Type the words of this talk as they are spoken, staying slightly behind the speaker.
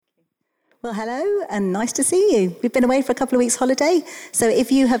Well, hello, and nice to see you. We've been away for a couple of weeks' holiday, so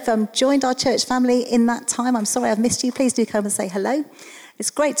if you have joined our church family in that time, I'm sorry I've missed you. Please do come and say hello. It's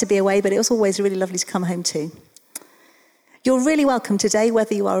great to be away, but it was always really lovely to come home too. You're really welcome today,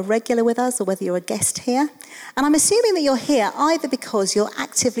 whether you are a regular with us or whether you're a guest here. And I'm assuming that you're here either because you're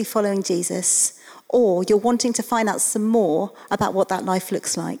actively following Jesus or you're wanting to find out some more about what that life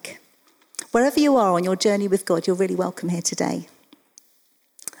looks like. Wherever you are on your journey with God, you're really welcome here today.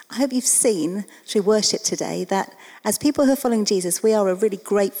 I hope you've seen through worship today that as people who are following Jesus, we are a really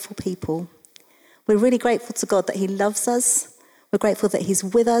grateful people. We're really grateful to God that he loves us. We're grateful that he's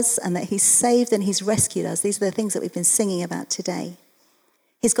with us and that he's saved and he's rescued us. These are the things that we've been singing about today.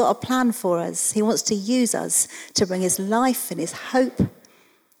 He's got a plan for us. He wants to use us to bring his life and his hope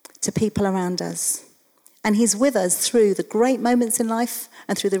to people around us. And he's with us through the great moments in life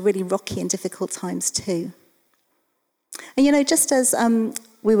and through the really rocky and difficult times too. And you know, just as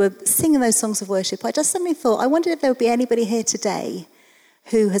we were singing those songs of worship, I just suddenly thought, I wondered if there would be anybody here today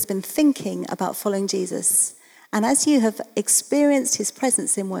who has been thinking about following Jesus. And as you have experienced his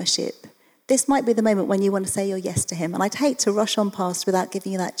presence in worship, this might be the moment when you want to say your yes to him. And I'd hate to rush on past without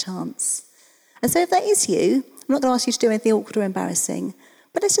giving you that chance. And so if that is you, I'm not going to ask you to do anything awkward or embarrassing,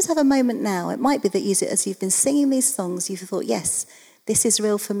 but let's just have a moment now. It might be that as you've been singing these songs, you've thought, yes, this is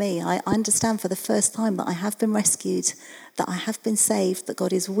real for me. I understand for the first time that I have been rescued, that I have been saved, that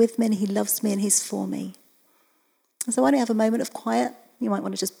God is with me and he loves me and he's for me. And so why don't you have a moment of quiet? You might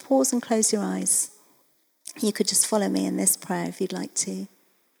want to just pause and close your eyes. You could just follow me in this prayer if you'd like to.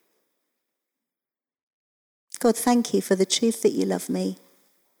 God, thank you for the truth that you love me.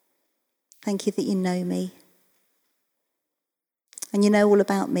 Thank you that you know me. And you know all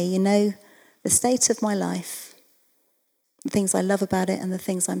about me. You know the state of my life. The things I love about it and the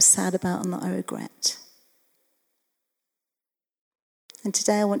things I'm sad about and that I regret. And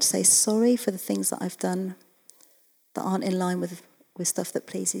today I want to say sorry for the things that I've done that aren't in line with stuff that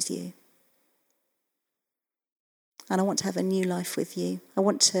pleases you. And I want to have a new life with you. I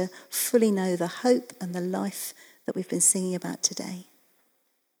want to fully know the hope and the life that we've been singing about today.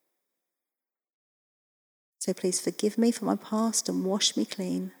 So please forgive me for my past and wash me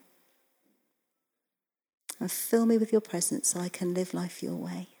clean. And fill me with your presence so I can live life your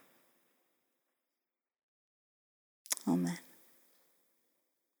way. Amen.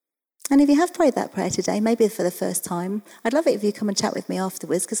 And if you have prayed that prayer today, maybe for the first time, I'd love it if you come and chat with me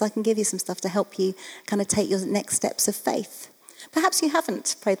afterwards, because I can give you some stuff to help you kind of take your next steps of faith. Perhaps you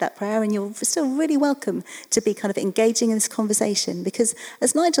haven't prayed that prayer and you're still really welcome to be kind of engaging in this conversation, because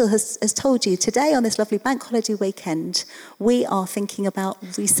as Nigel has told you, today on this lovely bank holiday weekend, we are thinking about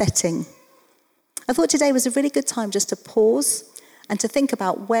resetting. I thought today was a really good time just to pause and to think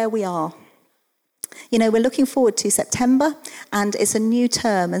about where we are. You know, we're looking forward to September and it's a new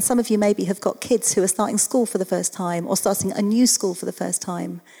term, and some of you maybe have got kids who are starting school for the first time or starting a new school for the first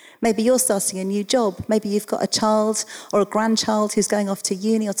time. Maybe you're starting a new job. Maybe you've got a child or a grandchild who's going off to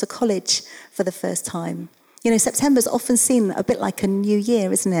uni or to college for the first time. You know, September's often seen a bit like a new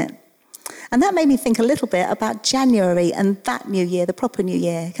year, isn't it? And that made me think a little bit about January and that new year, the proper new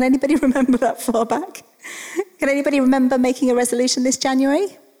year. Can anybody remember that far back? Can anybody remember making a resolution this January?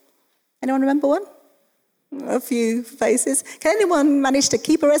 Anyone remember one? A few faces. Can anyone manage to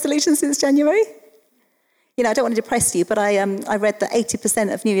keep a resolution since January? You know, I don't want to depress you, but I read that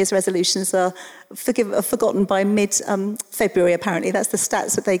 80% of New Year's resolutions are forgotten by mid-February, apparently. That's the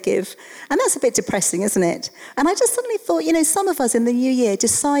stats that they give. And that's a bit depressing, isn't it? And I just suddenly thought, you know, some of us in the new year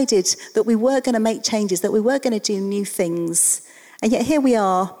decided that we were going to make changes, that we were going to do new things. And yet here we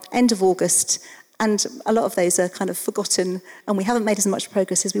are, end of August, and a lot of those are kind of forgotten, and we haven't made as much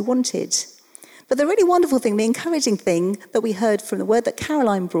progress as we wanted. But the really wonderful thing, the encouraging thing that we heard from the word that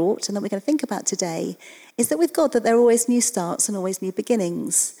Caroline brought and that we're going to think about today is that with God, that there are always new starts and always new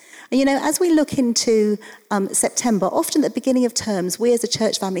beginnings. And you know, as we look into September, often at the beginning of terms, we as a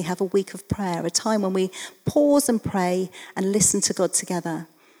church family have a week of prayer, a time when we pause and pray and listen to God together.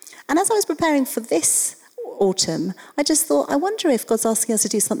 And as I was preparing for this autumn, I just thought, I wonder if God's asking us to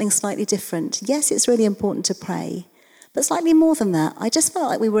do something slightly different. Yes, it's really important to pray. But slightly more than that, I just felt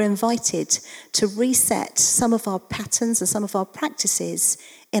like we were invited to reset some of our patterns and some of our practices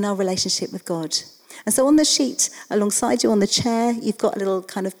in our relationship with God. And so on the sheet alongside you on the chair, you've got a little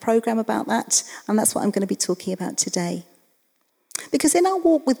kind of program about that, and that's what I'm going to be talking about today. Because in our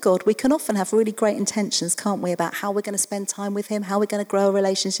walk with God, we can often have really great intentions, can't we, about how we're going to spend time with him, how we're going to grow a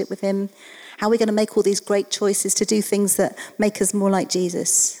relationship with him, how we're going to make all these great choices to do things that make us more like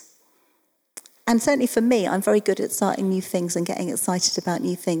Jesus. And certainly for me, I'm very good at starting new things and getting excited about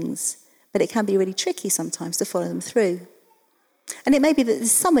new things. But it can be really tricky sometimes to follow them through. And it may be that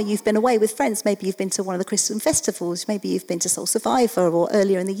this summer you've been away with friends. Maybe you've been to one of the Christian festivals. Maybe you've been to Soul Survivor, or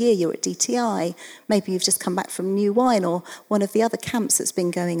earlier in the year you were at DTI. Maybe you've just come back from New Wine or one of the other camps that's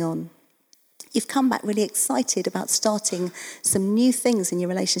been going on. You've come back really excited about starting some new things in your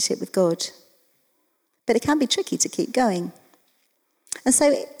relationship with God. But it can be tricky to keep going. And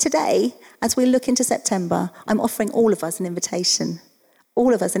so today, as we look into September, I'm offering all of us an invitation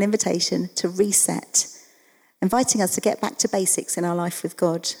to reset, inviting us to get back to basics in our life with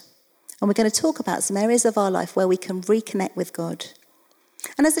God. And we're going to talk about some areas of our life where we can reconnect with God.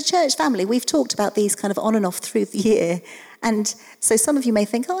 And as a church family, we've talked about these kind of on and off through the year. And so some of you may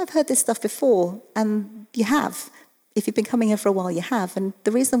think, I've heard this stuff before. And you have. If you've been coming here for a while, you have. And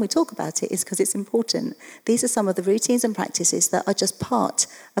the reason we talk about it is because it's important. These are some of the routines and practices that are just part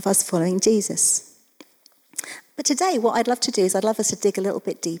of us following Jesus. But today, what I'd love to do is I'd love us to dig a little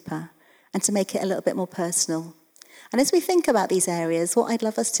bit deeper and to make it a little bit more personal. And as we think about these areas, what I'd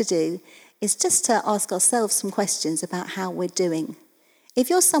love us to do is just to ask ourselves some questions about how we're doing. If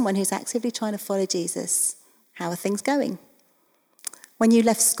you're someone who's actively trying to follow Jesus, how are things going? When you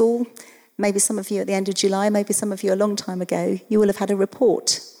left school, maybe some of you at the end of July, maybe some of you a long time ago, you will have had a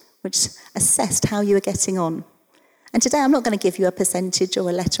report which assessed how you were getting on. And today I'm not going to give you a percentage or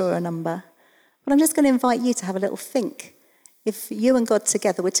a letter or a number, but I'm just going to invite you to have a little think. If you and God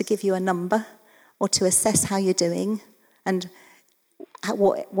together were to give you a number or to assess how you're doing and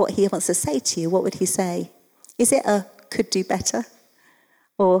what he wants to say to you, what would he say? Is it a could do better?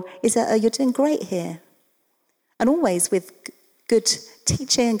 Or is it a you're doing great here? And always with good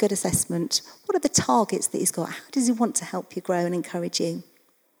teaching and good assessment, what are the targets that he's got? How does he want to help you grow and encourage you?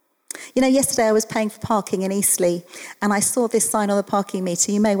 You know, yesterday I was paying for parking in Eastleigh and I saw this sign on the parking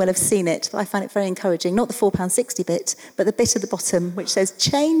meter. You may well have seen it. I found it very encouraging. Not the £4.60 bit, but the bit at the bottom which says,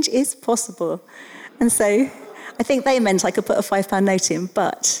 change is possible. And so I think they meant I could put a £5 note in,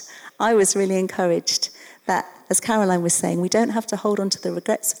 but I was really encouraged that, as Caroline was saying, we don't have to hold on to the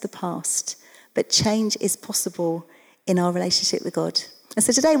regrets of the past, but change is possible in our relationship with God. And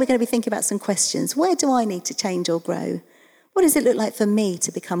so today we're going to be thinking about some questions. Where do I need to change or grow? What does it look like for me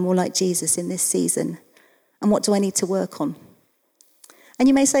to become more like Jesus in this season? And what do I need to work on? And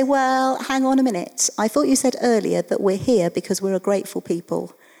you may say, well, hang on a minute. I thought you said earlier that we're here because we're a grateful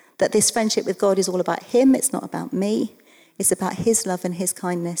people, that this friendship with God is all about him. It's not about me. It's about his love and his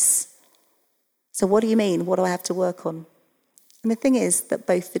kindness. So what do you mean? What do I have to work on? And the thing is that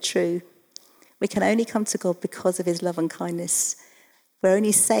both are true. We can only come to God because of his love and kindness. We're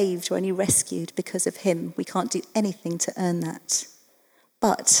only saved, we're only rescued because of him. We can't do anything to earn that.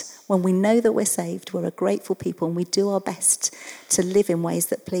 But when we know that we're saved, we're a grateful people and we do our best to live in ways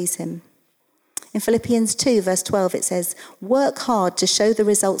that please him. In Philippians 2, verse 12, it says, work hard to show the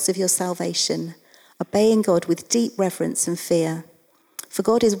results of your salvation, obeying God with deep reverence and fear. For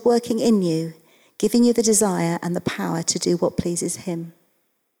God is working in you, giving you the desire and the power to do what pleases him.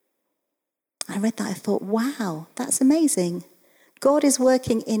 I read that, I thought, wow, that's amazing. God is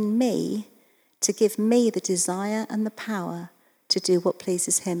working in me to give me the desire and the power to do what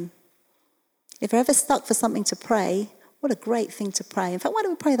pleases him. If you're ever stuck for something to pray, what a great thing to pray. In fact, why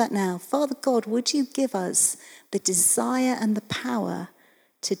don't we pray that now? Father God, would you give us the desire and the power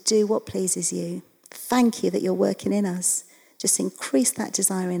to do what pleases you? Thank you that you're working in us. Just increase that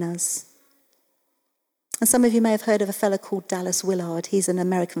desire in us. And some of you may have heard of a fellow called Dallas Willard. He's an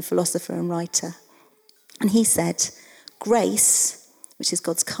American philosopher and writer. And he said, grace, which is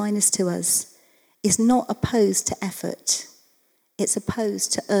God's kindness to us, is not opposed to effort. It's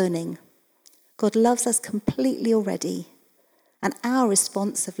opposed to earning. God loves us completely already. And our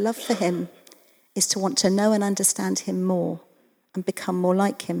response of love for him is to want to know and understand him more and become more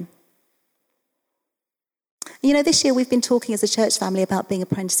like him. You know, this year we've been talking as a church family about being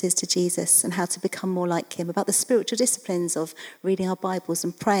apprentices to Jesus and how to become more like him, about the spiritual disciplines of reading our Bibles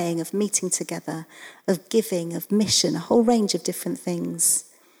and praying, of meeting together, of giving, of mission, a whole range of different things.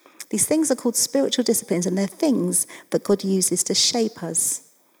 These things are called spiritual disciplines, and they're things that God uses to shape us.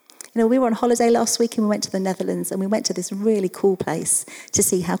 You know, we were on holiday last week and we went to the Netherlands and we went to this really cool place to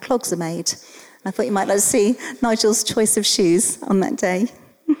see how clogs are made. I thought you might like to see Nigel's choice of shoes on that day.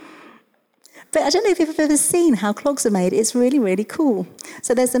 But I don't know if you've ever seen how clogs are made. It's really, really cool.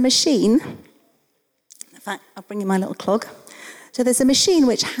 So there's a machine. In fact, I'll bring you my little clog. So there's a machine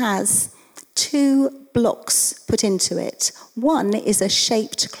which has 2 blocks put into it. One is a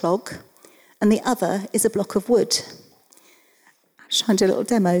shaped clog, and the other is a block of wood. I'll try and do a little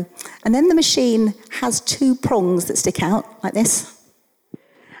demo. And then the machine has 2 prongs that stick out like this.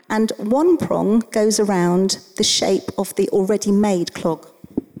 And one prong goes around the shape of the already made clog.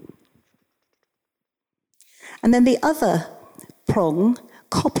 And then the other prong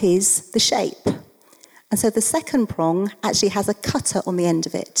copies the shape. And so the second prong actually has a cutter on the end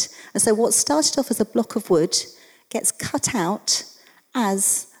of it. And so what started off as a block of wood gets cut out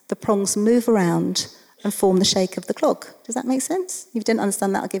as the prongs move around and form the shape of the clog. Does that make sense? If you didn't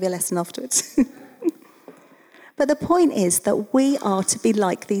understand that, I'll give you a lesson afterwards. But the point is that we are to be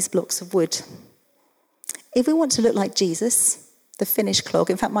like these blocks of wood. If we want to look like Jesus, the finished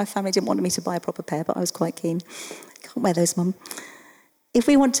clog, in fact, my family didn't want me to buy a proper pair, but I was quite keen. Can't wear those, Mum. If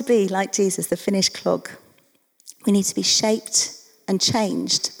we want to be like Jesus, the finished clog, we need to be shaped and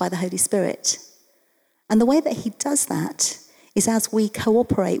changed by the Holy Spirit. And the way that he does that is as we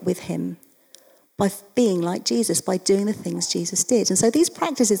cooperate with him by being like Jesus, by doing the things Jesus did. And so these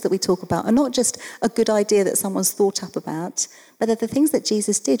practices that we talk about are not just a good idea that someone's thought up about, but they're the things that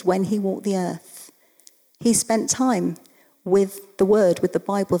Jesus did when he walked the earth. He spent time with the Word, with the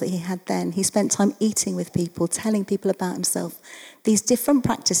Bible that he had then. He spent time eating with people, telling people about himself. These different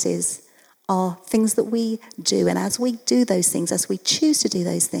practices are things that we do. And as we do those things, as we choose to do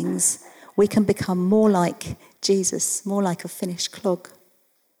those things, we can become more like Jesus, more like a finished clog.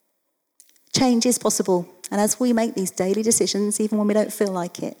 Change is possible. And as we make these daily decisions, even when we don't feel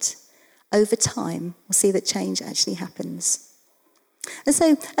like it, over time, we'll see that change actually happens. And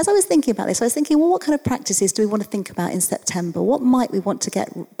so, as I was thinking about this, I was thinking, well, what kind of practices do we want to think about in September? What might we want to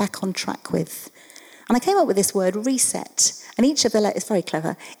get back on track with? And I came up with this word, reset. And each of the letters, very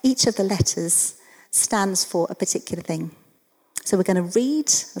clever, each of the letters stands for a particular thing. So we're going to read,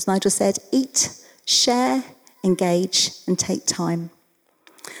 as Nigel said, eat, share, engage, and take time.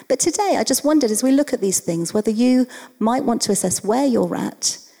 But today, I just wondered, as we look at these things, whether you might want to assess where you're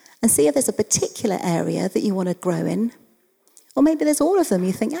at and see if there's a particular area that you want to grow in. Or maybe there's all of them.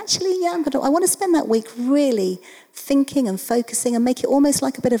 You think, actually, yeah, I want to spend that week really thinking and focusing and make it almost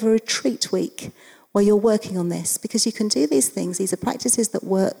like a bit of a retreat week where you're working on this. Because you can do these things. These are practices that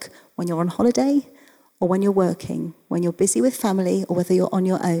work when you're on holiday or when you're working, when you're busy with family or whether you're on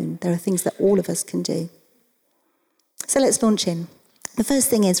your own. There are things that all of us can do. So let's launch in. The first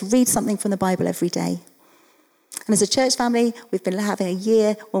thing is read something from the Bible every day. And as a church family, we've been having a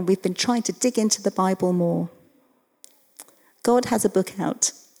year when we've been trying to dig into the Bible more. God has a book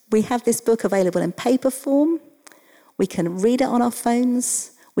out. We have this book available in paper form. We can read it on our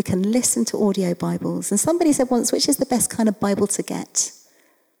phones. We can listen to audio Bibles. And somebody said once, which is the best kind of Bible to get?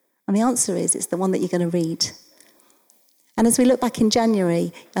 And the answer is, it's the one that you're going to read. And as we look back in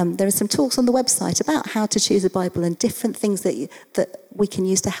January, there are some talks on the website about how to choose a Bible and different things that we can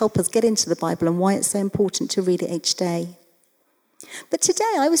use to help us get into the Bible and why it's so important to read it each day. But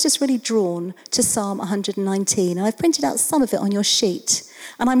today I was just really drawn to Psalm 119, and I've printed out some of it on your sheet.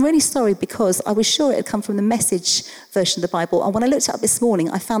 And I'm really sorry because I was sure it had come from the Message version of the Bible, and when I looked it up this morning,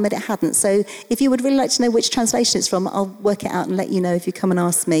 I found that it hadn't. So if you would really like to know which translation it's from, I'll work it out and let you know if you come and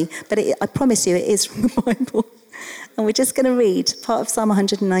ask me. But I promise you it is from the Bible. And we're just going to read part of Psalm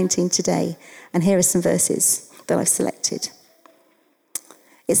 119 today, and here are some verses that I've selected.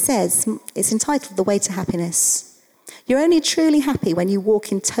 It says, it's entitled The Way to Happiness. You're only truly happy when you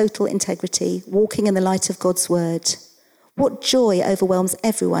walk in total integrity, walking in the light of God's word. What joy overwhelms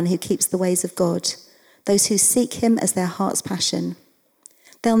everyone who keeps the ways of God, those who seek him as their heart's passion.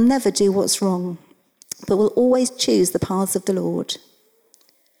 They'll never do what's wrong, but will always choose the paths of the Lord.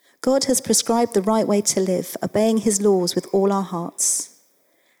 God has prescribed the right way to live, obeying his laws with all our hearts.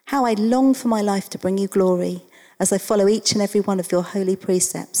 How I long for my life to bring you glory as I follow each and every one of your holy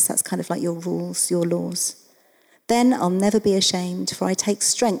precepts. That's kind of like your rules, your laws. Then I'll never be ashamed, for I take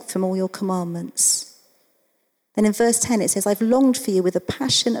strength from all your commandments. Then in verse 10 it says, I've longed for you with the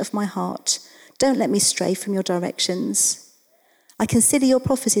passion of my heart. Don't let me stray from your directions. I consider your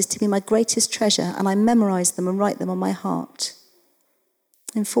prophecies to be my greatest treasure, and I memorize them and write them on my heart.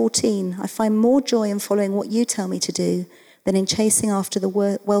 In 14, I find more joy in following what you tell me to do than in chasing after the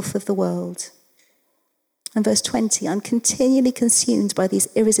wealth of the world. And verse 20, I'm continually consumed by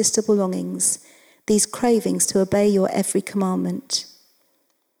these irresistible longings, these cravings to obey your every commandment.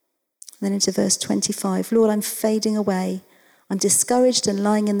 And then into verse 25, Lord, I'm fading away. I'm discouraged and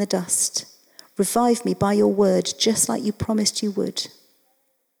lying in the dust. Revive me by your word, just like you promised you would.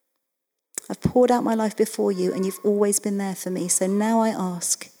 I've poured out my life before you, and you've always been there for me. So now I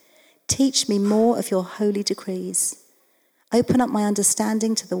ask, teach me more of your holy decrees. Open up my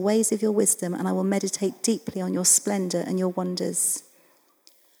understanding to the ways of your wisdom, and I will meditate deeply on your splendor and your wonders.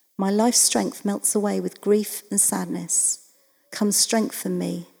 My life's strength melts away with grief and sadness. Come strengthen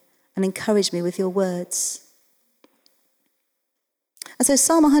me and encourage me with your words. And so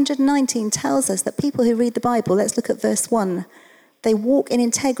Psalm 119 tells us that people who read the Bible, let's look at verse 1, They walk in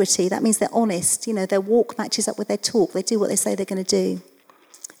integrity. That means they're honest. Their walk matches up with their talk. They do what they say they're going to do.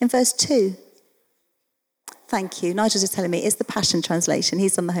 In verse 2, thank you. Nigel's just telling me it's the Passion Translation.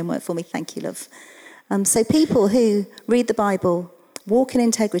 He's done the homework for me. Thank you, love. So people who read the Bible, walk in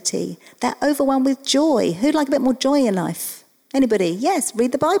integrity, they're overwhelmed with joy. Who'd like a bit more joy in life? Anybody? Yes,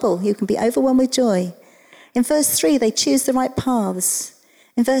 read the Bible. You can be overwhelmed with joy. In verse 3, they choose the right paths.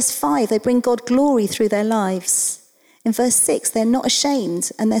 In verse 5, they bring God glory through their lives. In verse 6, they're not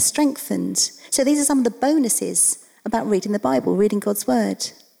ashamed and they're strengthened. So these are some of the bonuses about reading the Bible, reading God's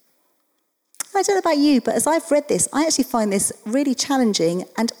word. I don't know about you, but as I've read this, I actually find this really challenging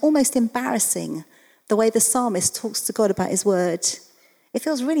and almost embarrassing, the way the psalmist talks to God about his word. It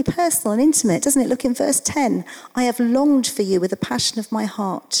feels really personal and intimate, doesn't it? Look in verse 10. I have longed for you with the passion of my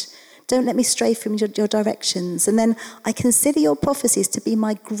heart. Don't let me stray from your directions. And then I consider your prophecies to be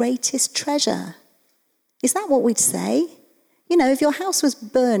my greatest treasure. Is that what we'd say? If your house was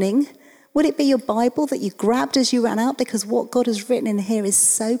burning, would it be your Bible that you grabbed as you ran out because what God has written in here is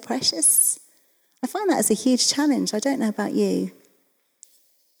so precious? I find that as a huge challenge. I don't know about you.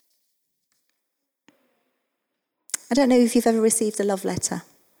 I don't know if you've ever received a love letter.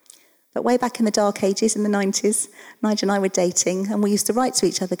 But way back in the dark ages, in the 90s, Nigel and I were dating, and we used to write to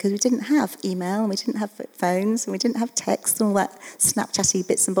each other because we didn't have email, and we didn't have phones, and we didn't have text, and all that Snapchatty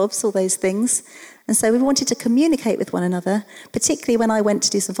bits and bobs, all those things. And so we wanted to communicate with one another, particularly when I went to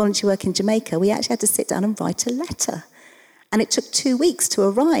do some volunteer work in Jamaica. We actually had to sit down and write a letter. And it took 2 weeks to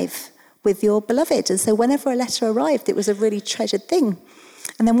arrive with your beloved. And so whenever a letter arrived, it was a really treasured thing.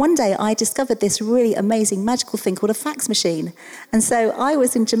 And then one day I discovered this really amazing magical thing called a fax machine. And so I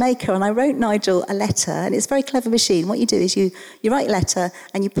was in Jamaica and I wrote Nigel a letter, and it's a very clever machine. What you do is you write a letter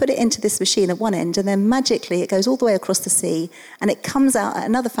and you put it into this machine at one end, and then magically it goes all the way across the sea and it comes out at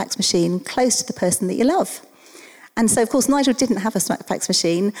another fax machine close to the person that you love. And so, of course, Nigel didn't have a fax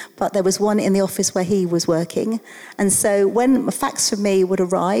machine, but there was one in the office where he was working. And so when a fax from me would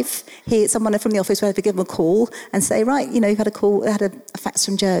arrive, someone from the office would have to give him a call and say, right, you've had a call, I had a fax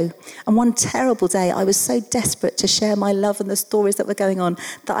from Joe. And one terrible day, I was so desperate to share my love and the stories that were going on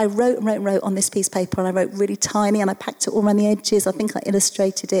that I wrote on this piece of paper, and I wrote really tiny, and I packed it all around the edges. I think I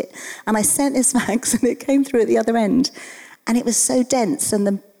illustrated it. And I sent this fax, and it came through at the other end. And it was so dense, and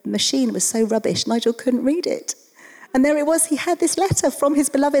the machine was so rubbish, Nigel couldn't read it. And there it was, he had this letter from his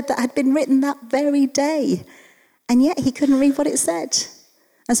beloved that had been written that very day. And yet he couldn't read what it said.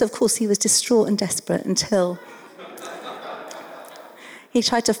 And so, of course, he was distraught and desperate until he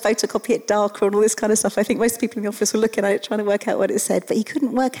tried to photocopy it darker and all this kind of stuff. I think most people in the office were looking at it, trying to work out what it said. But he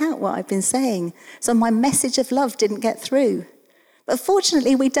couldn't work out what I'd been saying. So my message of love didn't get through. But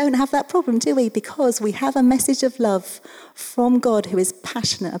fortunately, we don't have that problem, do we? Because we have a message of love from God who is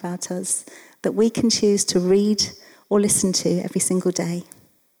passionate about us that we can choose to read or listen to every single day.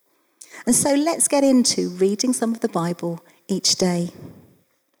 And so let's get into reading some of the Bible each day.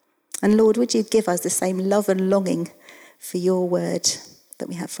 And Lord, would you give us the same love and longing for your word that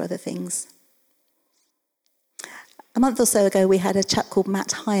we have for other things? A month or so ago, we had a chap called Matt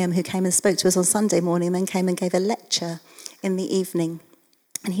Hyam who came and spoke to us on Sunday morning and then came and gave a lecture in the evening.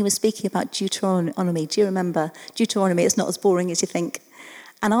 And he was speaking about Deuteronomy. Do you remember? Deuteronomy is not as boring as you think.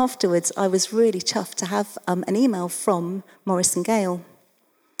 And afterwards, I was really chuffed to have an email from Maurice and Gail,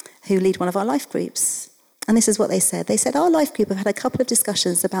 who lead one of our life groups. And this is what they said. They said, our life group have had a couple of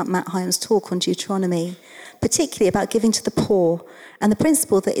discussions about Matt Hyam's talk on Deuteronomy, particularly about giving to the poor, and the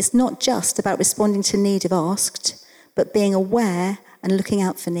principle that it's not just about responding to need if asked, but being aware and looking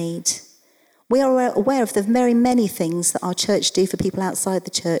out for need. We are aware of the very many things that our church do for people outside the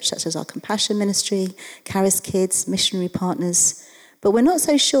church, such as our compassion ministry, Charis Kids, missionary partners. But we're not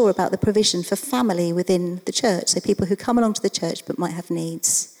so sure about the provision for family within the church, so people who come along to the church but might have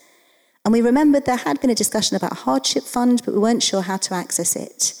needs. And we remembered there had been a discussion about a hardship fund, but we weren't sure how to access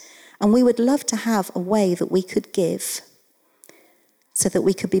it. And we would love to have a way that we could give so that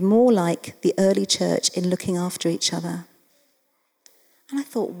we could be more like the early church in looking after each other. And I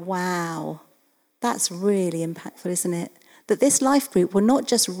thought, wow, that's really impactful, isn't it? That this life group were not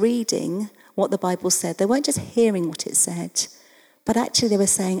just reading what the Bible said. They weren't just hearing what it said. But actually they were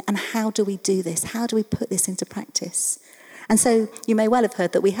saying, and how do we do this? How do we put this into practice? And so you may well have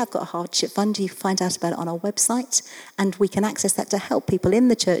heard that we have got a hardship fund. You can find out about it on our website, and we can access that to help people in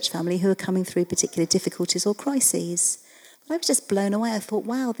the church family who are coming through particular difficulties or crises. But I was just blown away. I thought,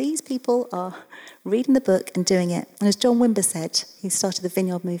 wow, these people are reading the book and doing it. And as John Wimber said, he started the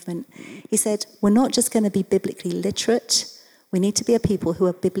Vineyard movement, he said, we're not just going to be biblically literate, we need to be a people who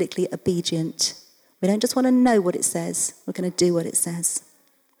are biblically obedient. We don't just want to know what it says, we're going to do what it says.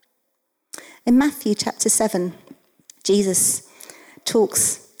 In Matthew chapter 7, Jesus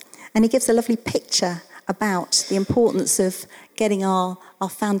talks, and he gives a lovely picture about the importance of getting our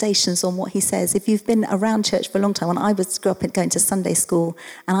foundations on what he says. If you've been around church for a long time, when I grew up going to Sunday school,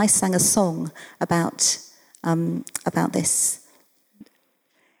 and I sang a song about this.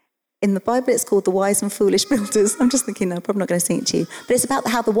 In the Bible, it's called The Wise and Foolish Builders. I'm just thinking, no, I'm probably not going to sing it to you. But it's about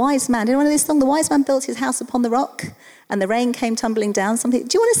how the wise man, anyone know this song? The wise man built his house upon the rock, and the rain came tumbling down. Something.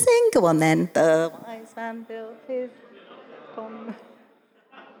 Do you want to sing? Go on then. The wise man built his upon...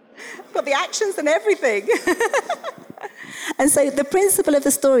 I've got the actions and everything. And so the principle of the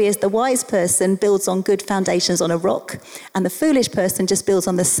story is the wise person builds on good foundations on a rock, and the foolish person just builds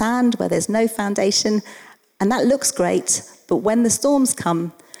on the sand where there's no foundation. And that looks great, but when the storms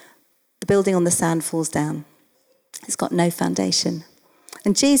come, the building on the sand falls down. It's got no foundation.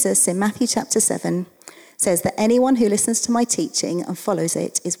 And Jesus, in Matthew chapter 7, says that anyone who listens to my teaching and follows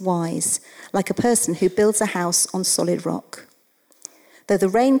it is wise, like a person who builds a house on solid rock. Though the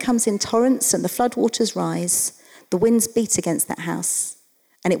rain comes in torrents and the floodwaters rise, the winds beat against that house,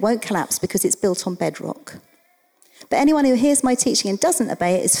 and it won't collapse because it's built on bedrock. But anyone who hears my teaching and doesn't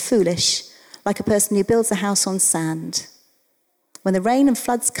obey it is foolish, like a person who builds a house on sand. When the rain and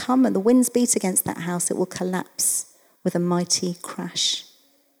floods come and the winds beat against that house, it will collapse with a mighty crash.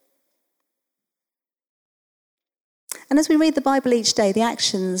 And as we read the Bible each day, the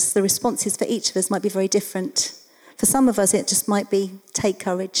actions, the responses for each of us might be very different. For some of us, it just might be take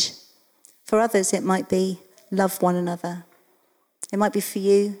courage. For others, it might be love one another. It might be for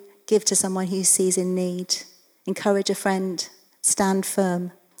you, give to someone who sees in need, encourage a friend, stand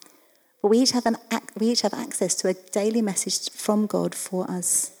firm. But we each have access to a daily message from God for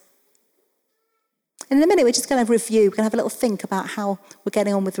us. And in a minute, we're just going to review. We're going to have a little think about how we're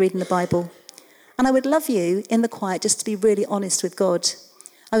getting on with reading the Bible. And I would love you, in the quiet, just to be really honest with God.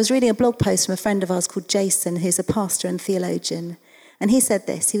 I was reading a blog post from a friend of ours called Jason, who's a pastor and theologian. And he said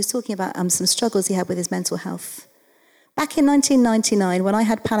this. He was talking about some struggles he had with his mental health. Back in 1999, when I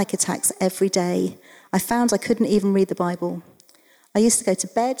had panic attacks every day, I found I couldn't even read the Bible. I used to go to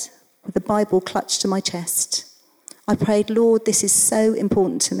bed with the Bible clutched to my chest. I prayed, Lord, this is so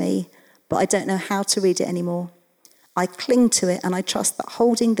important to me, but I don't know how to read it anymore. I cling to it and I trust that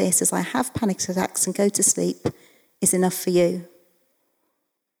holding this as I have panic attacks and go to sleep is enough for you.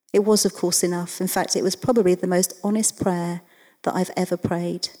 It was, of course, enough. In fact, it was probably the most honest prayer that I've ever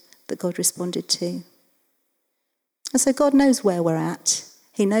prayed that God responded to. And so God knows where we're at.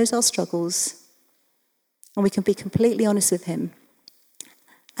 He knows our struggles. And we can be completely honest with him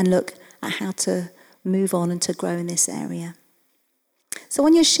and look at how to move on and to grow in this area. So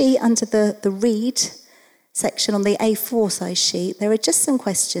on your sheet under the read section on the A4 size sheet, there are just some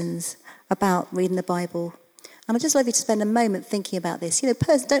questions about reading the Bible. And I'd just love you to spend a moment thinking about this.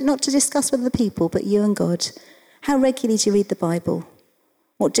 Not to discuss with other people, but you and God. How regularly do you read the Bible?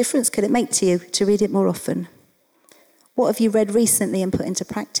 What difference could it make to you to read it more often? What have you read recently and put into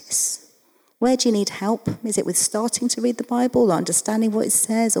practice? Where do you need help? Is it with starting to read the Bible or understanding what it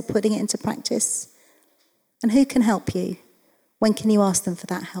says or putting it into practice? And who can help you? When can you ask them for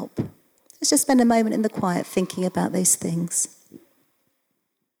that help? Let's just spend a moment in the quiet thinking about those things.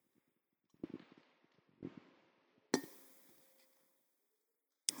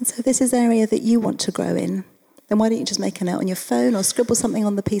 And so if this is an area that you want to grow in, then why don't you just make a note on your phone or scribble something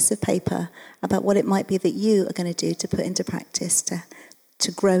on the piece of paper about what it might be that you are going to do to put into practice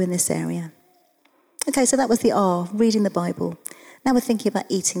to grow in this area. Okay, so that was the R, reading the Bible. Now we're thinking about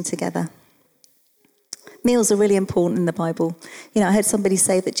eating together. Meals are really important in the Bible. I heard somebody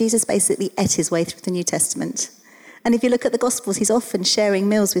say that Jesus basically ate his way through the New Testament. And if you look at the Gospels, he's often sharing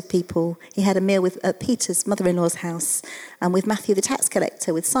meals with people. He had a meal with Peter's mother-in-law's house, and with Matthew the tax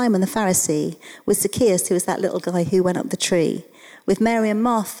collector, with Simon the Pharisee, with Zacchaeus, who was that little guy who went up the tree, with Mary and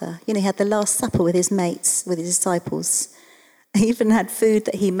Martha. He had the Last Supper with his mates, with his disciples. He even had food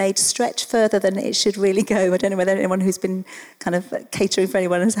that he made stretch further than it should really go. I don't know whether anyone who's been kind of catering for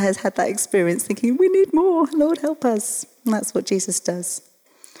anyone has had that experience, thinking, we need more, Lord, help us. And that's what Jesus does.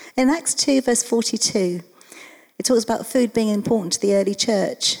 In Acts 2, verse 42, it talks about food being important to the early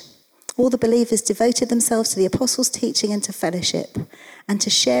church. All the believers devoted themselves to the apostles' teaching and to fellowship, and to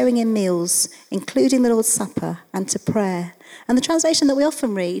sharing in meals, including the Lord's Supper, and to prayer. And the translation that we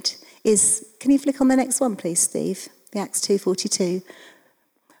often read is, can you flick on the next one, please, Steve? The Acts 2:42.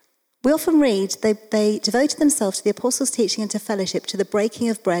 We often read they devoted themselves to the apostles' teaching and to fellowship, to the breaking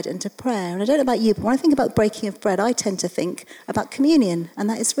of bread and to prayer. And I don't know about you, but when I think about breaking of bread, I tend to think about communion. And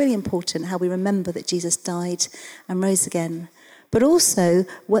that is really important, how we remember that Jesus died and rose again. But also,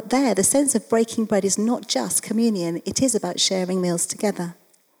 the sense of breaking bread is not just communion. It is about sharing meals together.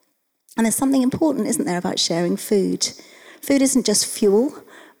 And there's something important, isn't there, about sharing food. Food isn't just fuel,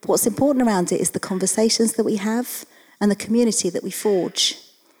 but what's important around it is the conversations that we have and the community that we forge.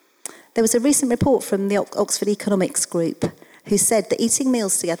 There was a recent report from the Oxford Economics Group who said that eating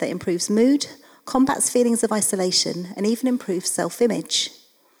meals together improves mood, combats feelings of isolation, and even improves self-image.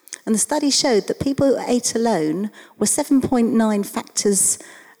 And the study showed that people who ate alone were 7.9 factors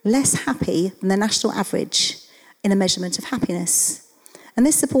less happy than the national average in a measurement of happiness. And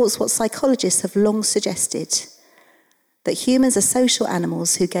this supports what psychologists have long suggested, that humans are social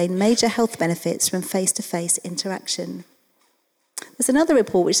animals who gain major health benefits from face-to-face interaction. There's another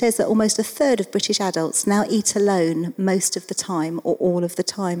report which says that almost a third of British adults now eat alone most of the time or all of the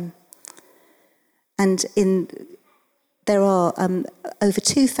time. And there are over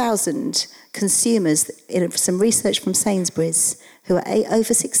 2,000 consumers in some research from Sainsbury's who are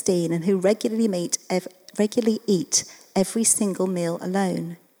over 16 and who regularly eat every single meal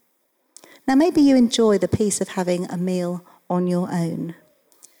alone. Now, maybe you enjoy the peace of having a meal on your own,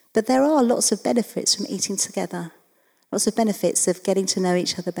 but there are lots of benefits from eating together, lots of benefits of getting to know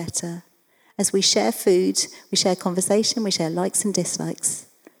each other better. As we share food, we share conversation, we share likes and dislikes.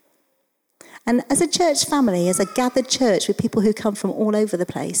 And as a church family, as a gathered church with people who come from all over the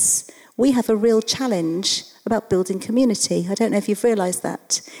place, we have a real challenge about building community. I don't know if you've realised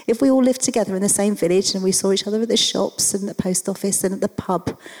that. If we all lived together in the same village and we saw each other at the shops and the post office and at the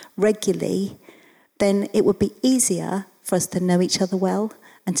pub regularly, then it would be easier for us to know each other well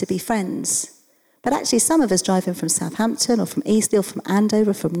and to be friends. But actually, some of us driving from Southampton or from Eastleigh or from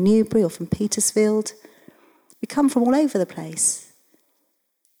Andover, from Newbury or from Petersfield, we come from all over the place.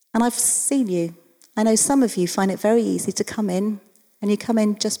 And I've seen you. I know some of you find it very easy to come in, and you come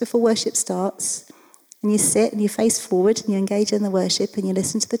in just before worship starts, and you sit and you face forward and you engage in the worship and you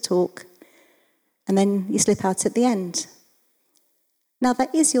listen to the talk, and then you slip out at the end. Now,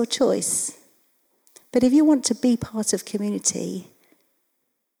 that is your choice. But if you want to be part of community,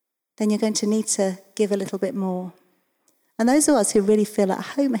 then you're going to need to give a little bit more. And those of us who really feel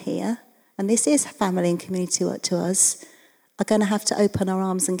at home here, and this is family and community work to us, are going to have to open our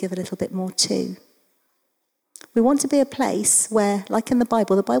arms and give a little bit more too. We want to be a place where, like in the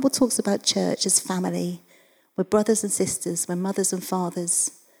Bible talks about church as family. We're brothers and sisters, we're mothers and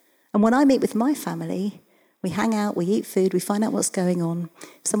fathers. And when I meet with my family, we hang out, we eat food, we find out what's going on.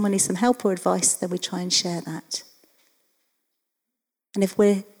 If someone needs some help or advice, then we try and share that. And if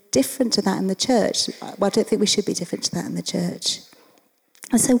we're different to that in the church, well, I don't think we should be different to that in the church.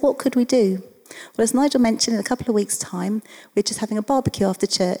 And so what could we do? Well, as Nigel mentioned, in a couple of weeks' time, we're just having a barbecue after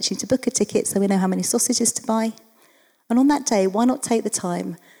church. You need to book a ticket so we know how many sausages to buy. And on that day, why not take the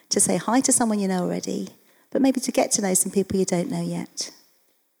time to say hi to someone you know already, but maybe to get to know some people you don't know yet.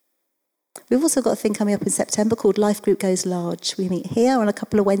 We've also got a thing coming up in September called Life Group Goes Large. We meet here on a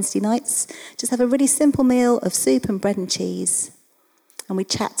couple of Wednesday nights, just have a really simple meal of soup and bread and cheese, and we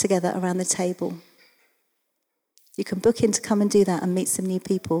chat together around the table. You can book in to come and do that and meet some new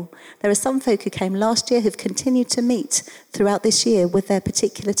people. There are some folk who came last year who've continued to meet throughout this year with their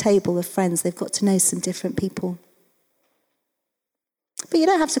particular table of friends. They've got to know some different people. But you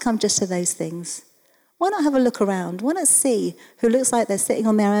don't have to come just to those things. Why not have a look around? Why not see who looks like they're sitting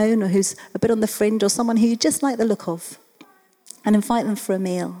on their own or who's a bit on the fringe or someone who you just like the look of and invite them for a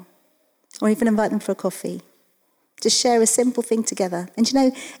meal or even invite them for a coffee. Just share a simple thing together. And you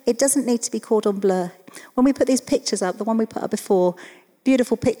know, it doesn't need to be cordon bleu. When we put these pictures up, the one we put up before,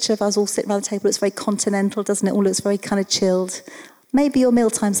 beautiful picture of us all sitting around the table, it's very continental, doesn't it? All looks very kind of chilled. Maybe your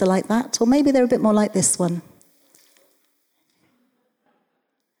meal times are like that, or maybe they're a bit more like this one.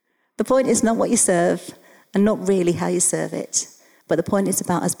 The point is not what you serve, and not really how you serve it, but the point is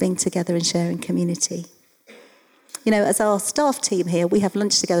about us being together and sharing community. You know, as our staff team here, we have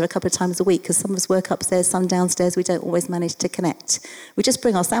lunch together a couple of times a week because some of us work upstairs, some downstairs. We don't always manage to connect. We just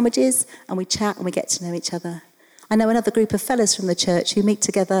bring our sandwiches and we chat and we get to know each other. I know another group of fellas from the church who meet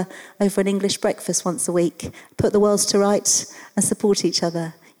together over an English breakfast once a week, put the worlds to rights and support each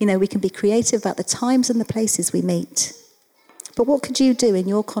other. You know, we can be creative about the times and the places we meet. But what could you do in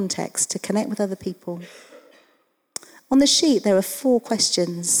your context to connect with other people? On the sheet, there are 4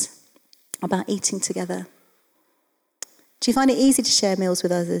 questions about eating together. Do you find it easy to share meals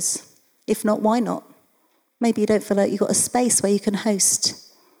with others? If not, why not? Maybe you don't feel like you've got a space where you can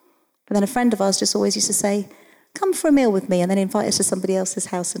host. But then a friend of ours just always used to say, come for a meal with me, and then invite us to somebody else's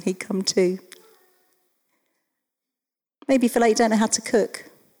house and he'd come too. Maybe you feel like you don't know how to cook.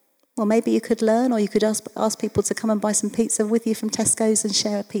 Well, maybe you could learn, or you could ask people to come and buy some pizza with you from Tesco's and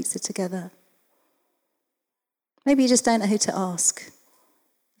share a pizza together. Maybe you just don't know who to ask.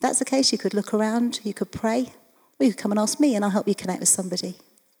 If that's the case, you could look around, you could pray, or you could come and ask me and I'll help you connect with somebody.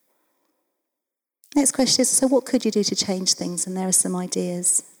 Next question is, so what could you do to change things? And there are some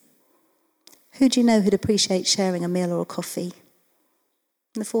ideas. Who do you know who'd appreciate sharing a meal or a coffee?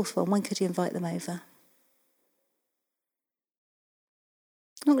 And the fourth one, when could you invite them over?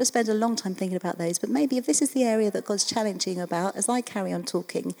 I'm not going to spend a long time thinking about those, but maybe if this is the area that God's challenging you about, as I carry on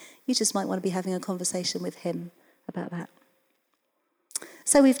talking, you just might want to be having a conversation with him about that.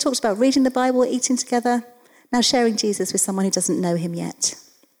 So we've talked about reading the Bible, eating together, now sharing Jesus with someone who doesn't know him yet.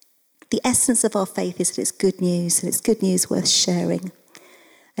 The essence of our faith is that it's good news, and it's good news worth sharing.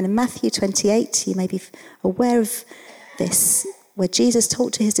 And in Matthew 28, you may be aware of this, where Jesus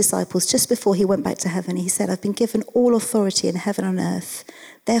talked to his disciples just before he went back to heaven. He said, I've been given all authority in heaven and earth.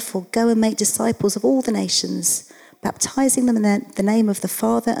 Therefore, go and make disciples of all the nations, baptizing them in the name of the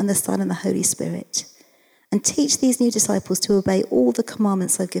Father and the Son and the Holy Spirit. And teach these new disciples to obey all the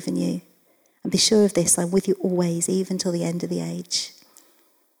commandments I've given you. And be sure of this, I'm with you always, even till the end of the age.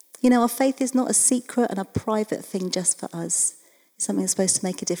 You know, our faith is not a secret and a private thing just for us. It's something that's supposed to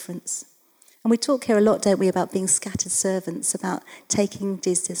make a difference. And we talk here a lot, don't we, about being scattered servants, about taking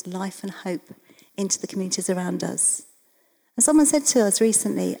Jesus' life and hope into the communities around us. And someone said to us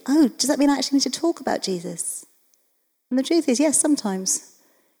recently, oh, does that mean I actually need to talk about Jesus? And the truth is, yes, sometimes.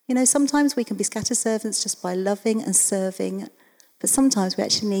 You know, sometimes we can be scattered servants just by loving and serving, but sometimes we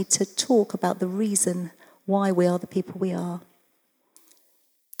actually need to talk about the reason why we are the people we are.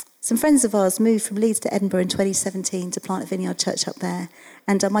 Some friends of ours moved from Leeds to Edinburgh in 2017 to plant a vineyard church up there.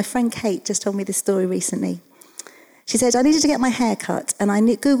 And my friend Kate just told me this story recently. She said, I needed to get my hair cut, and I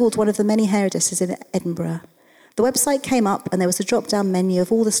Googled one of the many hairdressers in Edinburgh. The website came up, and there was a drop-down menu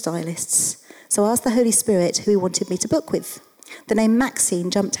of all the stylists. So I asked the Holy Spirit who he wanted me to book with. The name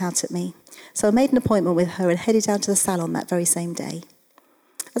Maxine jumped out at me. So I made an appointment with her and headed down to the salon that very same day.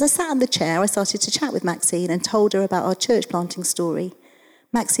 As I sat in the chair, I started to chat with Maxine and told her about our church planting story.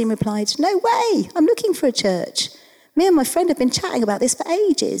 Maxine replied, no way, I'm looking for a church. Me and my friend have been chatting about this for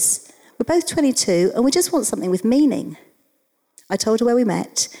ages. We're both 22 and we just want something with meaning. I told her where we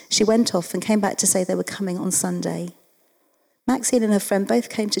met. She went off and came back to say they were coming on Sunday. Maxine and her friend both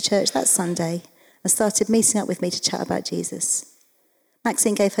came to church that Sunday and started meeting up with me to chat about Jesus.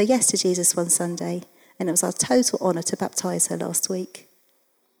 Maxine gave her yes to Jesus one Sunday, and it was our total honour to baptise her last week.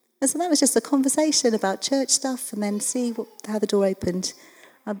 And so that was just a conversation about church stuff, and then see how the door opened.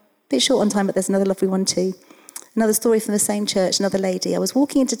 A bit short on time, but there's another lovely one too. Another story from the same church, another lady. I was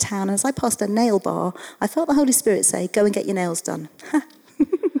walking into town, and as I passed a nail bar, I felt the Holy Spirit say, go and get your nails done. I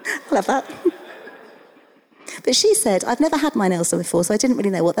love that. But she said, I've never had my nails done before, so I didn't really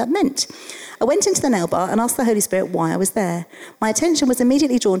know what that meant. I went into the nail bar and asked the Holy Spirit why I was there. My attention was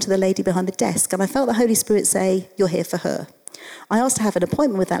immediately drawn to the lady behind the desk, and I felt the Holy Spirit say, you're here for her. I asked to have an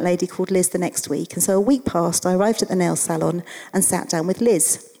appointment with that lady called Liz the next week, and so a week passed. I arrived at the nail salon and sat down with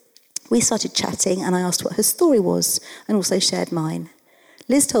Liz. We started chatting, and I asked what her story was, and also shared mine.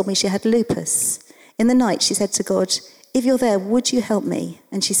 Liz told me she had lupus. In the night, she said to God, if you're there, would you help me?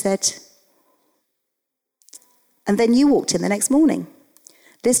 And she said, and then you walked in the next morning.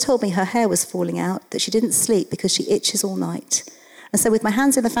 Liz told me her hair was falling out, that she didn't sleep because she itches all night. And so with my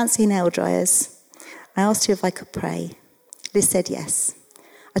hands in the fancy nail dryers, I asked her if I could pray. Liz said yes.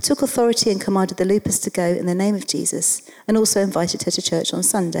 I took authority and commanded the lupus to go in the name of Jesus, and also invited her to church on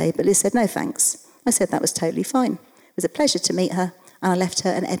Sunday, but Liz said no thanks. I said that was totally fine. It was a pleasure to meet her, and I left her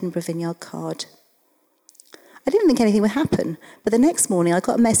an Edinburgh Vineyard card. I didn't think anything would happen, but the next morning I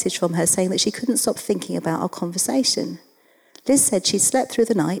got a message from her saying that she couldn't stop thinking about our conversation. Liz said she'd slept through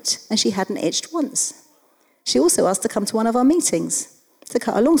the night and she hadn't itched once. She also asked to come to one of our meetings. To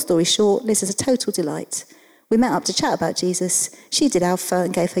cut a long story short, Liz is a total delight. We met up to chat about Jesus. She did Alpha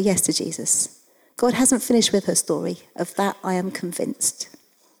and gave her yes to Jesus. God hasn't finished with her story. Of that I am convinced.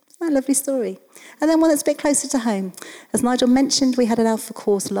 A lovely story. And then one that's a bit closer to home. As Nigel mentioned, we had an Alpha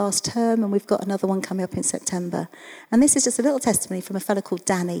course last term, and we've got another one coming up in September. And this is just a little testimony from a fellow called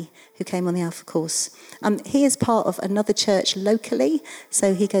Danny, who came on the Alpha course. He is part of another church locally,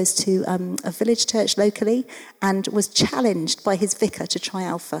 so he goes to a village church locally, and was challenged by his vicar to try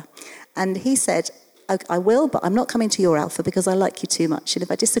Alpha. And he said, I will, but I'm not coming to your Alpha because I like you too much. And if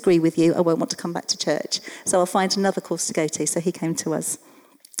I disagree with you, I won't want to come back to church. So I'll find another course to go to. So he came to us.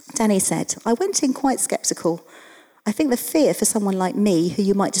 Danny said, I went in quite sceptical. I think the fear for someone like me, who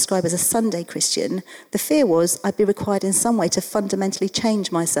you might describe as a Sunday Christian, the fear was I'd be required in some way to fundamentally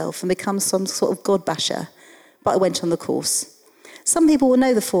change myself and become some sort of God basher. But I went on the course. Some people will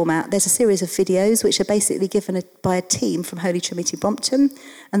know the format. There's a series of videos which are basically given by a team from Holy Trinity Brompton,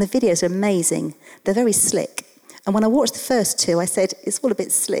 and the videos are amazing. They're very slick. And when I watched the first two, I said, it's all a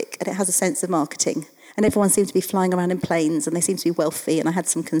bit slick and it has a sense of marketing. And everyone seemed to be flying around in planes and they seemed to be wealthy, and I had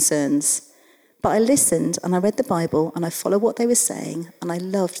some concerns. But I listened and I read the Bible and I followed what they were saying and I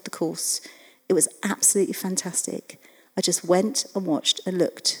loved the course. It was absolutely fantastic. I just went and watched and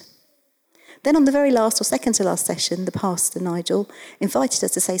looked. Then on the very last or second to last session, the pastor, Nigel, invited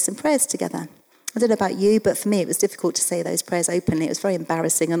us to say some prayers together. I don't know about you, but for me it was difficult to say those prayers openly. It was very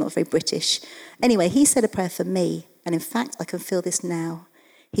embarrassing and not very British. Anyway, he said a prayer for me, and in fact I can feel this now.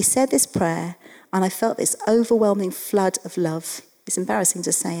 He said this prayer and I felt this overwhelming flood of love. It's embarrassing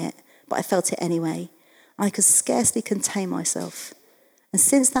to say it, but I felt it anyway. I could scarcely contain myself. And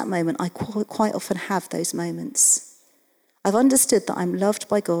since that moment, I quite often have those moments. I've understood that I'm loved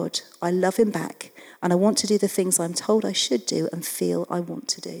by God, I love him back, and I want to do the things I'm told I should do and feel I want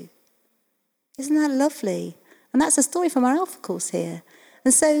to do. Isn't that lovely? And that's a story from our Alpha course here.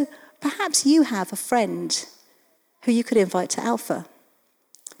 And so perhaps you have a friend who you could invite to Alpha.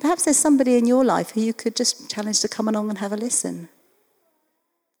 Perhaps there's somebody in your life who you could just challenge to come along and have a listen.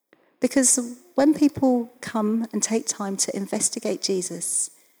 Because when people come and take time to investigate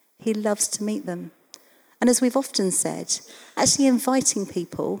Jesus, he loves to meet them. And as we've often said, actually inviting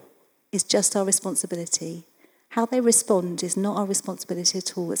people is just our responsibility. How they respond is not our responsibility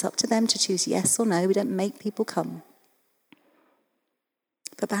at all. It's up to them to choose yes or no. We don't make people come.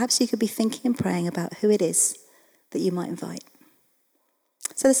 But perhaps you could be thinking and praying about who it is that you might invite.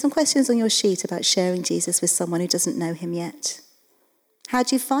 So there's some questions on your sheet about sharing Jesus with someone who doesn't know him yet. How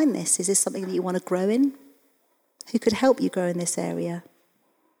do you find this? Is this something that you want to grow in? Who could help you grow in this area?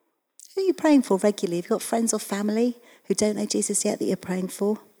 Who are you praying for regularly? Have you got friends or family who don't know Jesus yet that you're praying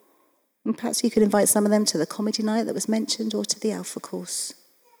for? And perhaps you could invite some of them to the comedy night that was mentioned or to the Alpha course.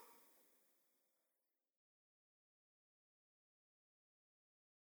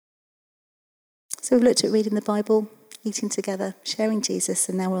 So we've looked at reading the Bible, eating together, sharing Jesus,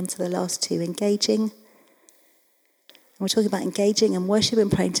 and now we're on to the last two, engaging. And we're talking about engaging and worship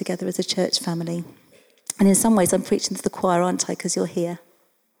and praying together as a church family. And in some ways I'm preaching to the choir, aren't I, because you're here.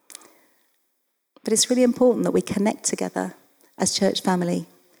 But it's really important that we connect together as church family.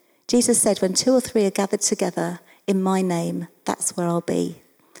 Jesus said, when 2 or 3 are gathered together in my name, that's where I'll be.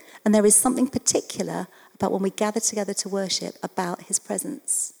 And there is something particular about when we gather together to worship about his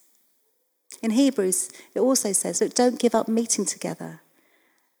presence. In Hebrews, it also says, look, don't give up meeting together,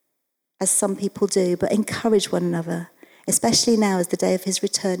 as some people do, but encourage one another, especially now as the day of his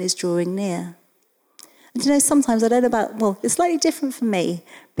return is drawing near. And you know, sometimes I don't know about, well, it's slightly different for me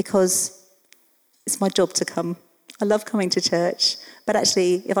because it's my job to come. I love coming to church, but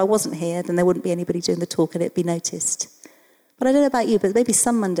actually, if I wasn't here, then there wouldn't be anybody doing the talk and it'd be noticed. But I don't know about you, but maybe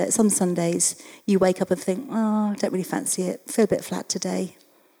some Sundays, you wake up and think, oh, I don't really fancy it, feel a bit flat today.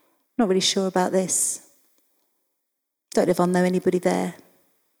 Not really sure about this. Don't know if I'll know anybody there.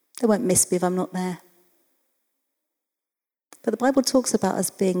 They won't miss me if I'm not there. But the Bible talks about us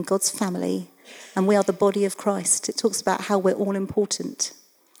being God's family and we are the body of Christ. It talks about how we're all important.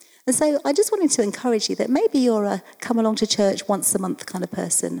 And so I just wanted to encourage you that maybe you're a come along to church once a month kind of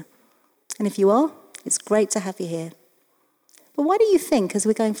person. And if you are, it's great to have you here. But why do you think, as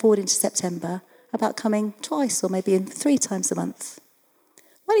we're going forward into September, about coming twice or maybe 3 times a month?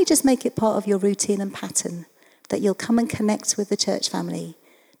 Why don't you just make it part of your routine and pattern that you'll come and connect with the church family?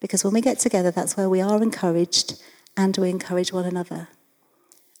 Because when we get together, that's where we are encouraged and we encourage one another.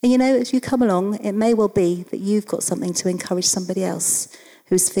 And you know, as you come along, it may well be that you've got something to encourage somebody else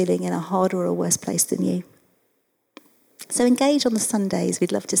who's feeling in a harder or a worse place than you. So engage on the Sundays.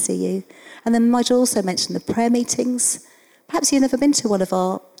 We'd love to see you. And then Nigel also mentioned the prayer meetings. Perhaps you've never been to one of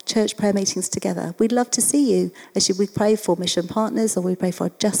our church prayer meetings together. We'd love to see you as we pray for mission partners, or we pray for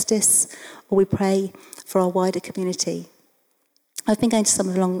justice, or we pray for our wider community. I've been going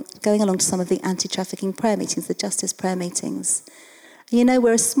along to some of the anti-trafficking prayer meetings, the justice prayer meetings. And you know,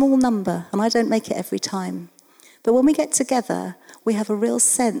 we're a small number, and I don't make it every time. But when we get together, we have a real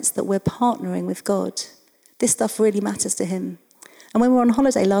sense that we're partnering with God. This stuff really matters to him. And when we were on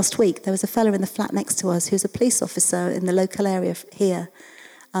holiday last week, there was a fella in the flat next to us who was a police officer in the local area here.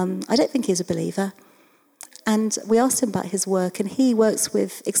 I don't think he's a believer. And we asked him about his work, and he works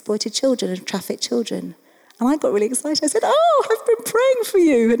with exploited children and trafficked children. And I got really excited. I said, oh, I've been praying for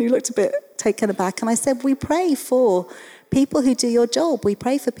you. And he looked a bit taken aback. And I said, we pray for people who do your job. We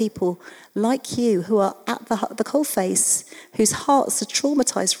pray for people like you who are at the coalface, whose hearts are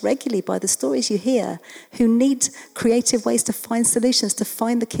traumatized regularly by the stories you hear, who need creative ways to find solutions, to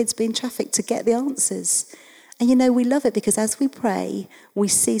find the kids being trafficked, to get the answers. And you know, we love it because as we pray, we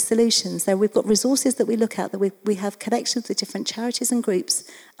see solutions. We've got resources that we look at, that we have connections with different charities and groups,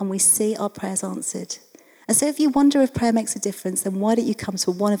 and we see our prayers answered. And so if you wonder if prayer makes a difference, then why don't you come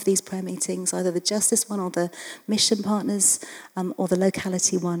to one of these prayer meetings, either the justice one or the mission partners or the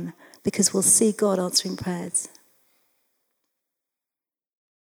locality one, because we'll see God answering prayers.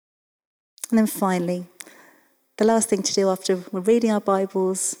 And then finally, the last thing to do after we're reading our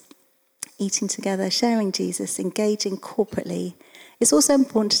Bibles, eating together, sharing Jesus, engaging corporately, it's also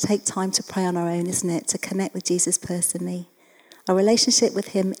important to take time to pray on our own, isn't it? To connect with Jesus personally. Our relationship with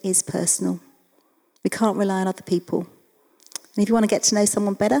him is personal. We can't rely on other people. And if you want to get to know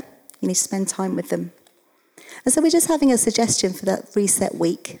someone better, you need to spend time with them. And so we're just having a suggestion for that reset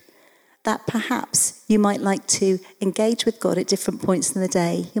week, that perhaps you might like to engage with God at different points in the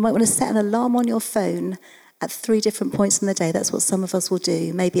day. You might want to set an alarm on your phone at 3 different points in the day. That's what some of us will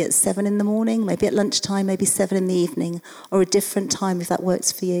do. Maybe at 7 in the morning, maybe at lunchtime, maybe 7 in the evening, or a different time if that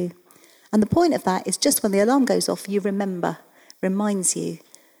works for you. And the point of that is just when the alarm goes off, you reminds you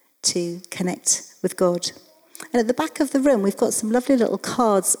to connect with God. And at the back of the room, we've got some lovely little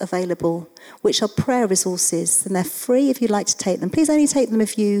cards available, which are prayer resources, and they're free if you'd like to take them. Please only take them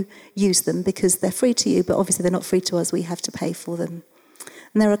if you use them, because they're free to you, but obviously they're not free to us. We have to pay for them.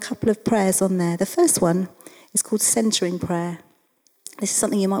 And there are a couple of prayers on there. The first one is called Centering Prayer. This is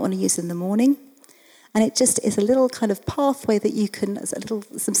something you might want to use in the morning. And it just is a little kind of pathway that you can,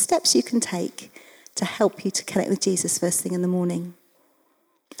 some steps you can take to help you to connect with Jesus first thing in the morning.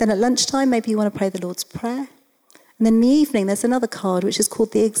 Then at lunchtime, maybe you want to pray the Lord's Prayer. And then in the evening, there's another card which is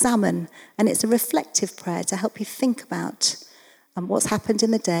called the Examine, and it's a reflective prayer to help you think about what's happened in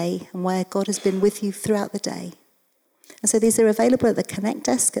the day and where God has been with you throughout the day. And so these are available at the Connect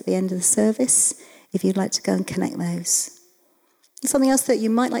desk at the end of the service if you'd like to go and connect those. And something else that you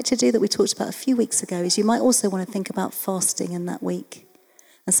might like to do that we talked about a few weeks ago is you might also want to think about fasting in that week.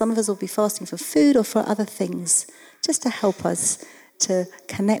 And some of us will be fasting for food or for other things, just to help us to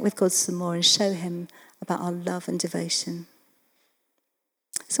connect with God some more and show him about our love and devotion.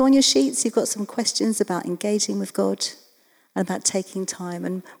 So on your sheets, you've got some questions about engaging with God and about taking time.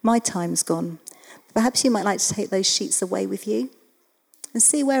 And my time's gone. Perhaps you might like to take those sheets away with you and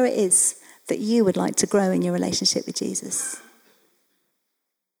see where it is that you would like to grow in your relationship with Jesus.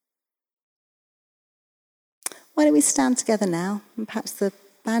 Why don't we stand together now, and perhaps the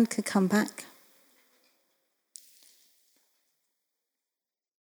band could come back.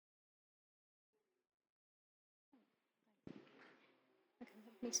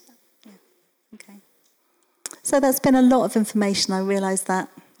 Yeah. Okay. So that's been a lot of information. I realise that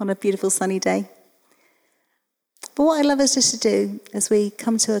on a beautiful sunny day. But what I'd love us just to do as we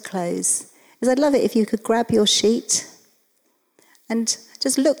come to a close is I'd love it if you could grab your sheet and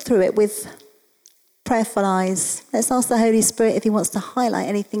just look through it with prayerful eyes. Let's ask the Holy Spirit if he wants to highlight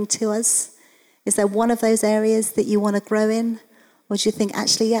anything to us. Is there one of those areas that you want to grow in? Or do you think,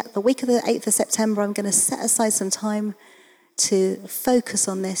 actually, the week of the 8th of September, I'm going to set aside some time to focus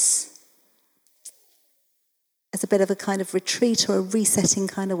on this as a bit of a kind of retreat or a resetting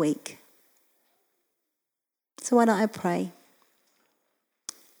kind of week? So why don't I pray?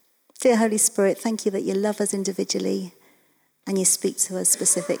 Dear Holy Spirit, thank you that you love us individually and you speak to us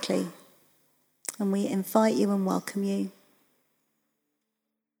specifically. And we invite you and welcome you.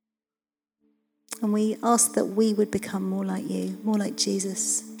 And we ask that we would become more like you, more like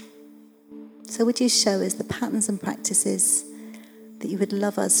Jesus. So would you show us the patterns and practices that you would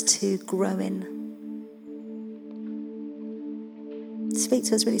love us to grow in? Speak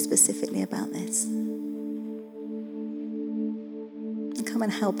to us really specifically about this. And come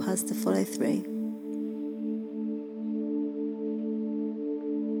and help us to follow through.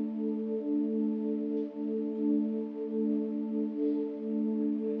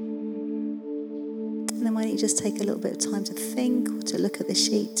 And then why don't you just take a little bit of time to think or to look at the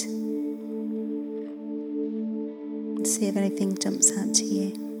sheet and see if anything jumps out to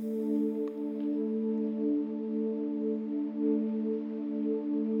you.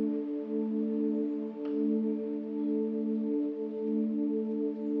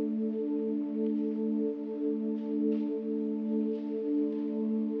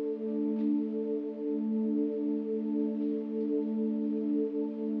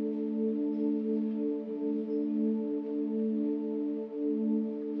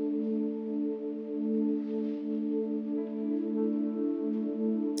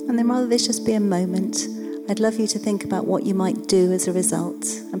 And then rather this just be a moment, I'd love you to think about what you might do as a result.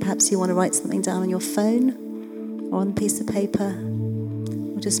 And perhaps you want to write something down on your phone or on a piece of paper,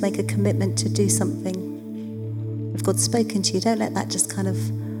 or just make a commitment to do something. If God's spoken to you, don't let that just kind of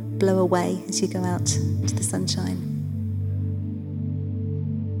blow away as you go out into the sunshine.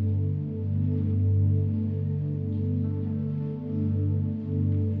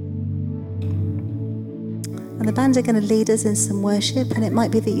 And the band are going to lead us in some worship, and it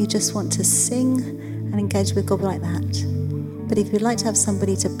might be that you just want to sing and engage with God like that. But if you'd like to have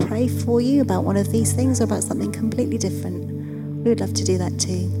somebody to pray for you about one of these things or about something completely different, we would love to do that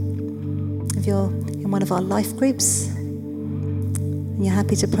too. If you're in one of our life groups and you're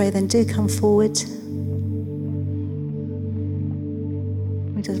happy to pray, then do come forward.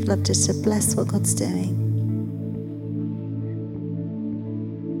 We'd just love just to bless what God's doing.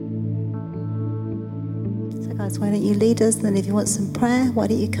 So guys, why don't you lead us? And then if you want some prayer, why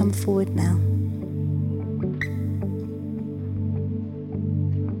don't you come forward now?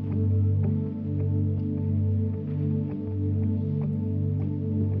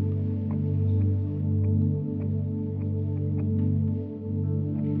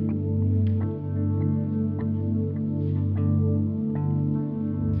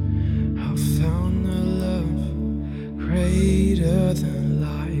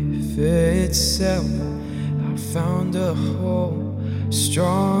 Itself, I found a hole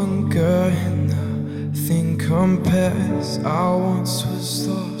stronger and nothing compares. I once was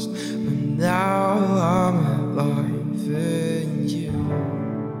lost, but now I'm alive in you.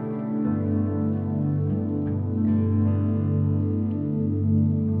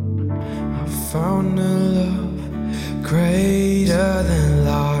 I found a love greater than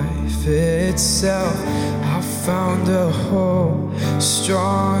life itself. I found a hope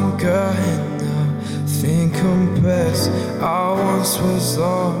stronger and nothing compares. I once was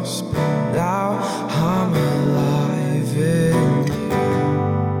lost, but now I'm alive in you.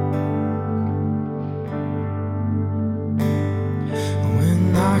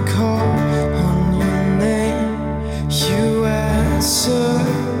 When I call on your name, you answer.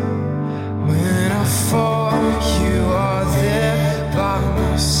 When I fall, you are there by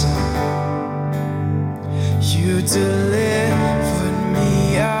my side. You delivered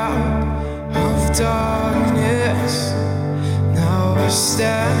me out of darkness. Now I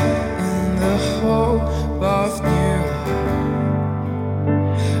stand in the hope of new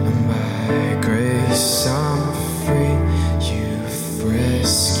life. And by grace I'm free. You've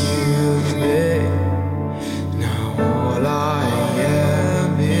rescued me. Now all I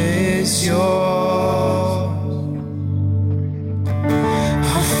am is yours.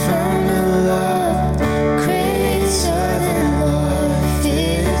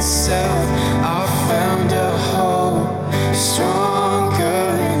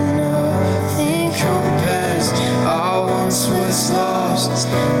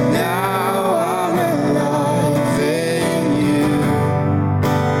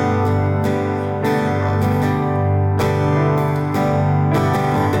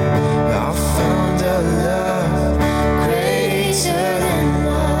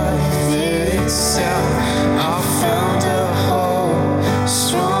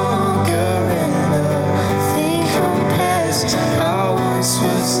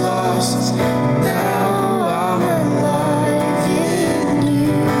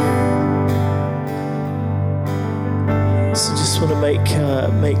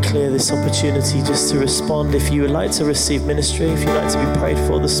 Make clear this opportunity just to respond. If you would like to receive ministry, if you'd like to be prayed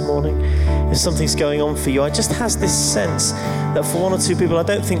for this morning, if something's going on for you, I just has this sense that for one or two people, I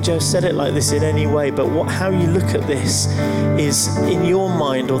don't think Joe said it like this in any way, but how you look at this is in your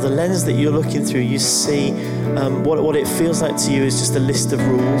mind or the lens that you're looking through, you see what it feels like to you is just a list of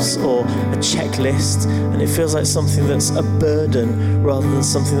rules or a checklist, and it feels like something that's a burden rather than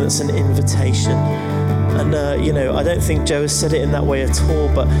something that's an invitation. And, I don't think Joe has said it in that way at all,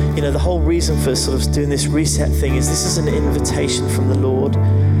 but, the whole reason for sort of doing this reset thing is this is an invitation from the Lord.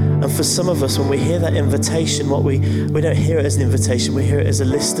 And for some of us, when we hear that invitation, we don't hear it as an invitation, we hear it as a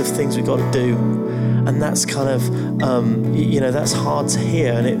list of things we've got to do. And that's kind of, that's hard to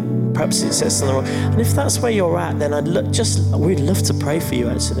hear, and perhaps it says something wrong. And if that's where you're at, then we'd love to pray for you,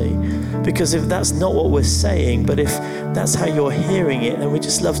 actually. Because if that's not what we're saying, but if that's how you're hearing it, then I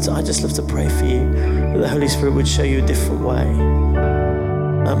just love to pray for you, that the Holy Spirit would show you a different way.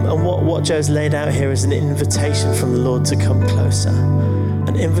 And what Joe's laid out here is an invitation from the Lord to come closer.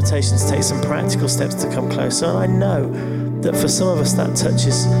 An invitation to take some practical steps to come closer. And I know that for some of us that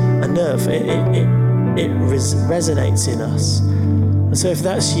touches a nerve. It resonates in us. And so if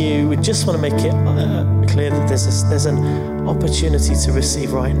that's you, we just want to make it clear that there's an opportunity to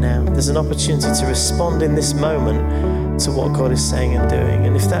receive right now. There's an opportunity to respond in this moment to what God is saying and doing.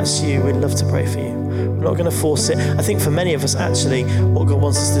 And if that's you, we'd love to pray for you. We're not going to force it. I think for many of us, actually, what God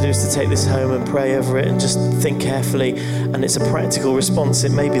wants us to do is to take this home and pray over it and just think carefully. And it's a practical response.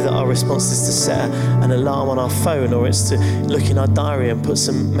 It may be that our response is to set an alarm on our phone, or it's to look in our diary and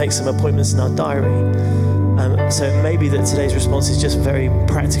make some appointments in our diary. So it may be that today's response is just very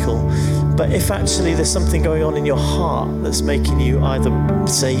practical. But if actually there's something going on in your heart that's making you either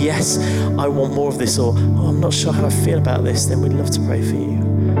say, yes, I want more of this, or, oh, I'm not sure how I feel about this, then we'd love to pray for you.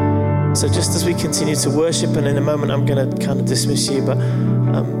 So just as we continue to worship, and in a moment I'm going to kind of dismiss you, but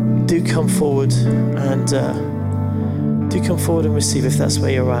do come forward and receive if that's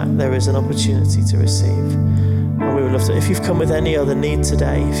where you're at. There is an opportunity to receive. And we would love to, if you've come with any other need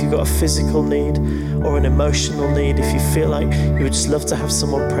today, if you've got a physical need or an emotional need, if you feel like you would just love to have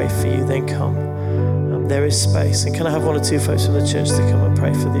someone pray for you, then come. There is space. And can I have one or two folks from the church to come and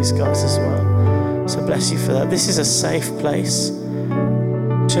pray for these guys as well? So bless you for that. This is a safe place.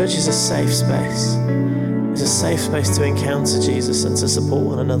 Church is a safe space. It's a safe space to encounter Jesus and to support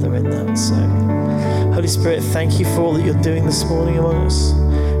one another in that. So, Holy Spirit, thank you for all that you're doing this morning among us.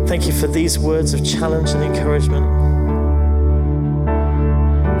 Thank you for these words of challenge and encouragement.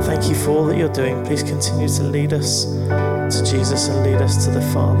 Thank you for all that you're doing. Please continue to lead us to Jesus and lead us to the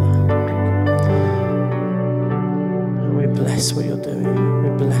Father. And we bless what you're doing. We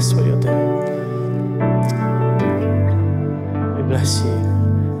bless what you're doing. We bless you.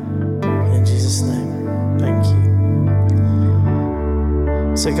 In Jesus' name. Thank you.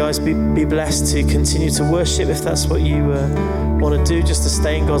 So guys, be blessed to continue to worship if that's what you want to do, just to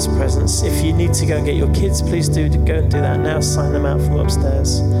stay in God's presence. If you need to go and get your kids, please do go and do that now. Sign them out from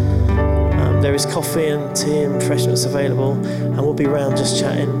upstairs. There is coffee and tea and refreshments available, and we'll be around just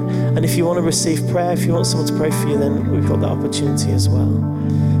chatting. And if you want to receive prayer, if you want someone to pray for you, then we've got that opportunity as well.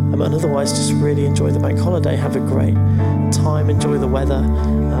 And otherwise, just really enjoy the bank holiday. Have a great time. Enjoy the weather.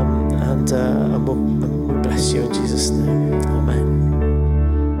 And we'll bless you in Jesus' name. Amen.